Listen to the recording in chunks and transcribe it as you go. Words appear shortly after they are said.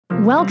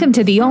Welcome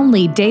to the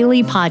only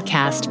daily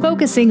podcast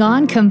focusing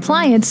on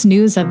compliance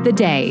news of the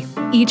day.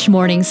 Each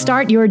morning,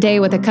 start your day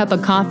with a cup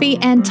of coffee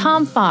and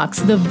Tom Fox,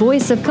 the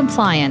voice of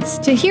compliance,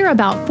 to hear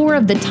about 4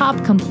 of the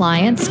top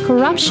compliance,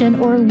 corruption,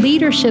 or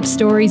leadership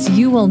stories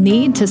you will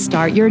need to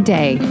start your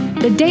day.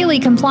 The Daily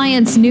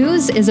Compliance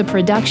News is a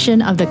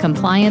production of the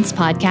Compliance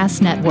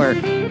Podcast Network.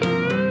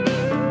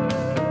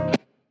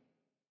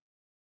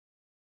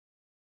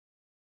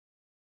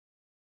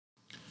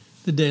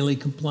 The Daily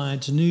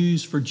Compliance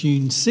News for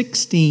June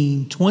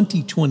 16,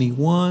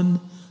 2021,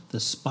 the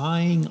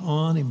Spying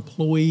on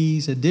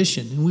Employees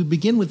edition. And we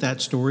begin with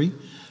that story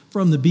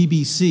from the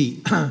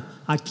BBC.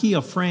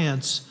 IKEA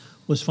France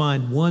was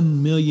fined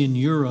 1 million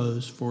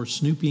euros for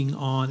snooping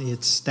on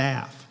its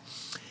staff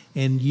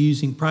and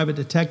using private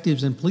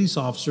detectives and police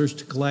officers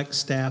to collect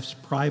staff's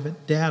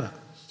private data.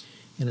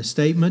 In a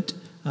statement,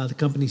 the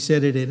company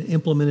said it had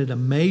implemented a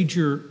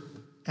major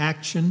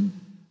action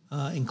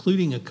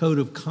including a code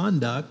of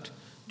conduct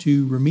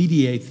to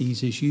remediate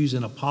these issues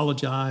and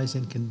apologize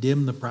and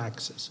condemn the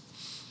practices.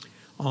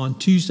 On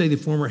Tuesday, the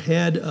former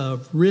head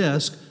of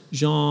risk,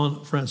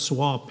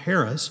 Jean-Francois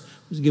Paris,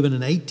 was given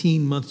an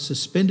 18-month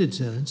suspended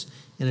sentence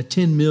and a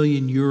 10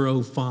 million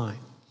euro fine.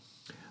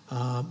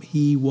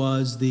 He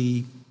was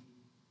the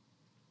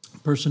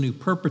person who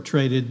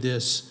perpetrated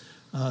this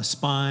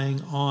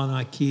spying on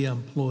IKEA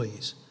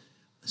employees.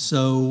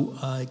 So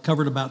it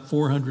covered about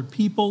 400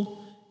 people,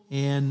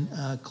 and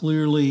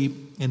clearly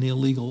an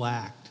illegal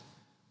act.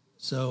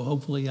 So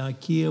hopefully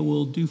IKEA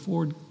will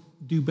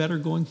do better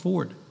going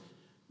forward.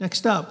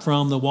 Next up,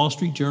 from the Wall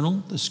Street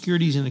Journal, the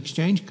Securities and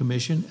Exchange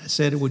Commission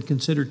said it would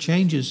consider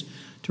changes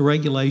to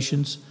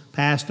regulations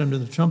passed under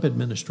the Trump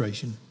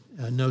administration.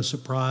 No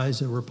surprise,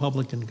 the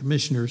Republican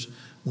commissioners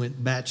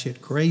went batshit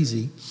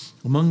crazy.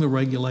 Among the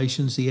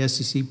regulations, the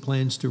SEC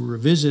plans to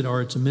revisit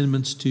are its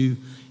amendments to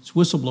its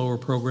whistleblower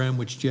program,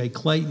 which Jay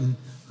Clayton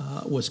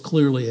was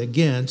clearly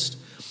against,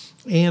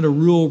 and a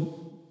rule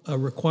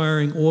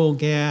requiring oil,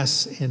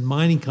 gas, and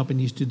mining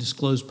companies to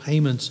disclose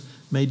payments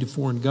made to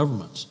foreign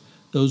governments.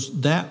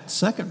 That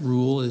second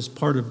rule is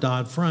part of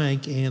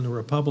Dodd-Frank, and the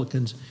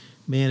Republicans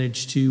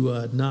managed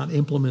to not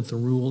implement the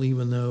rule,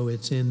 even though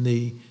it's in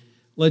the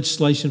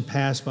legislation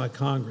passed by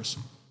Congress.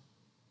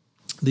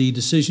 The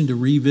decision to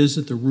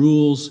revisit the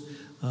rules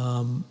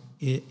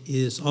it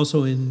is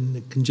also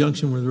in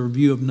conjunction with a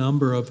review of a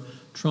number of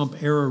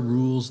Trump-era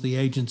rules. The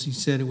agency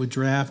said it would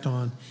draft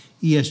on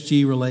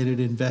ESG-related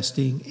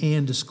investing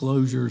and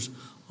disclosures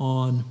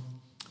on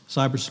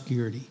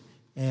cybersecurity.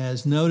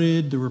 As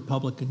noted, the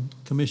Republican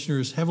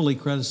commissioners heavily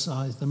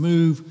criticized the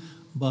move,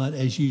 but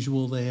as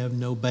usual, they have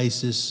no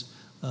basis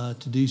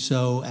to do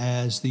so,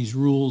 as these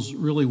rules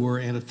really were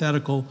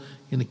antithetical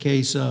in the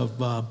case of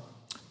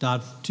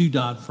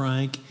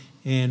Dodd-Frank,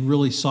 and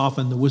really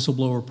softened the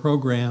whistleblower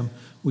program,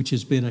 which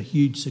has been a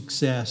huge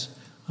success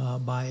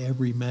by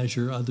every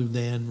measure other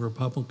than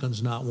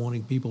Republicans not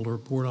wanting people to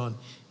report on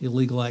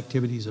illegal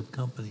activities of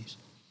companies.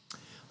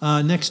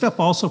 Next up,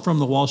 also from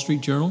the Wall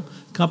Street Journal,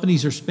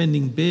 companies are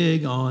spending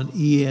big on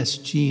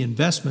ESG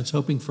investments,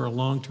 hoping for a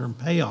long-term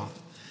payoff.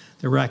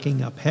 They're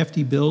racking up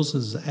hefty bills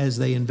as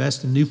they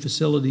invest in new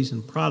facilities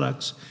and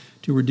products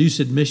to reduce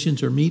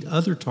emissions or meet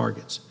other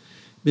targets.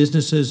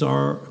 Businesses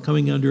are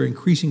coming under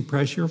increasing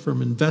pressure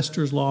from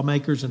investors,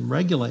 lawmakers, and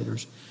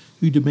regulators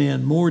who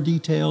demand more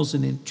details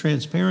and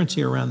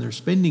transparency around their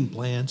spending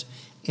plans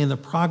and the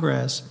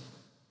progress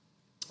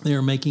they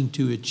are making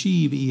to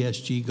achieve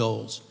ESG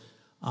goals.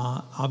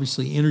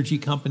 Obviously, energy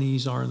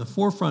companies are in the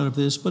forefront of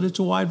this, but it's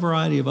a wide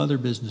variety of other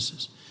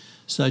businesses,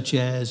 such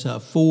as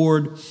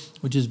Ford,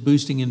 which is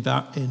boosting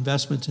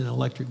investments in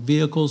electric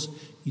vehicles,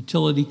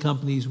 utility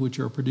companies, which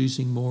are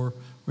producing more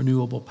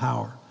renewable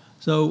power.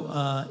 So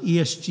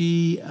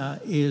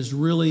ESG is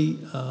really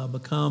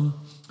become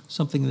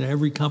something that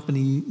every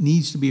company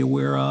needs to be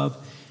aware of.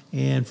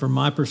 And from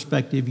my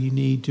perspective, you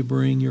need to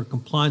bring your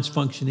compliance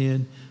function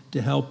in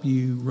to help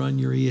you run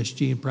your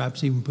ESG and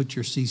perhaps even put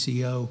your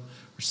CCO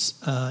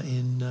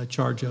in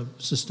charge of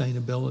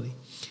sustainability.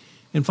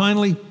 And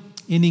finally,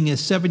 ending a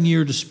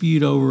 7-year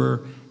dispute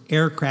over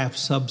aircraft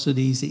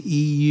subsidies, the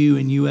EU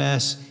and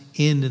US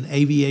end an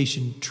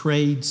aviation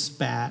trade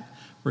spat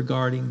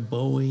regarding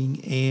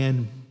Boeing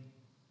and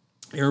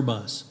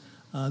Airbus.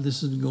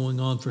 This has been going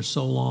on for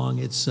so long.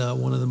 It's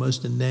one of the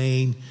most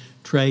inane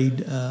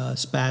trade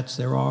spats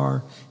there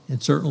are,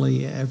 and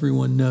certainly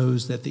everyone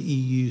knows that the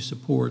EU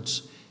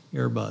supports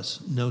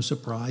Airbus. No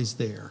surprise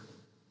there.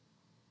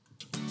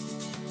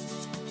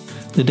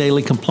 The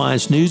Daily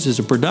Compliance News is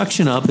a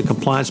production of the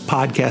Compliance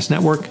Podcast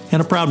Network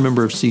and a proud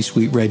member of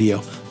C-Suite Radio.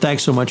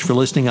 Thanks so much for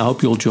listening. I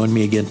hope you'll join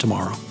me again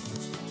tomorrow.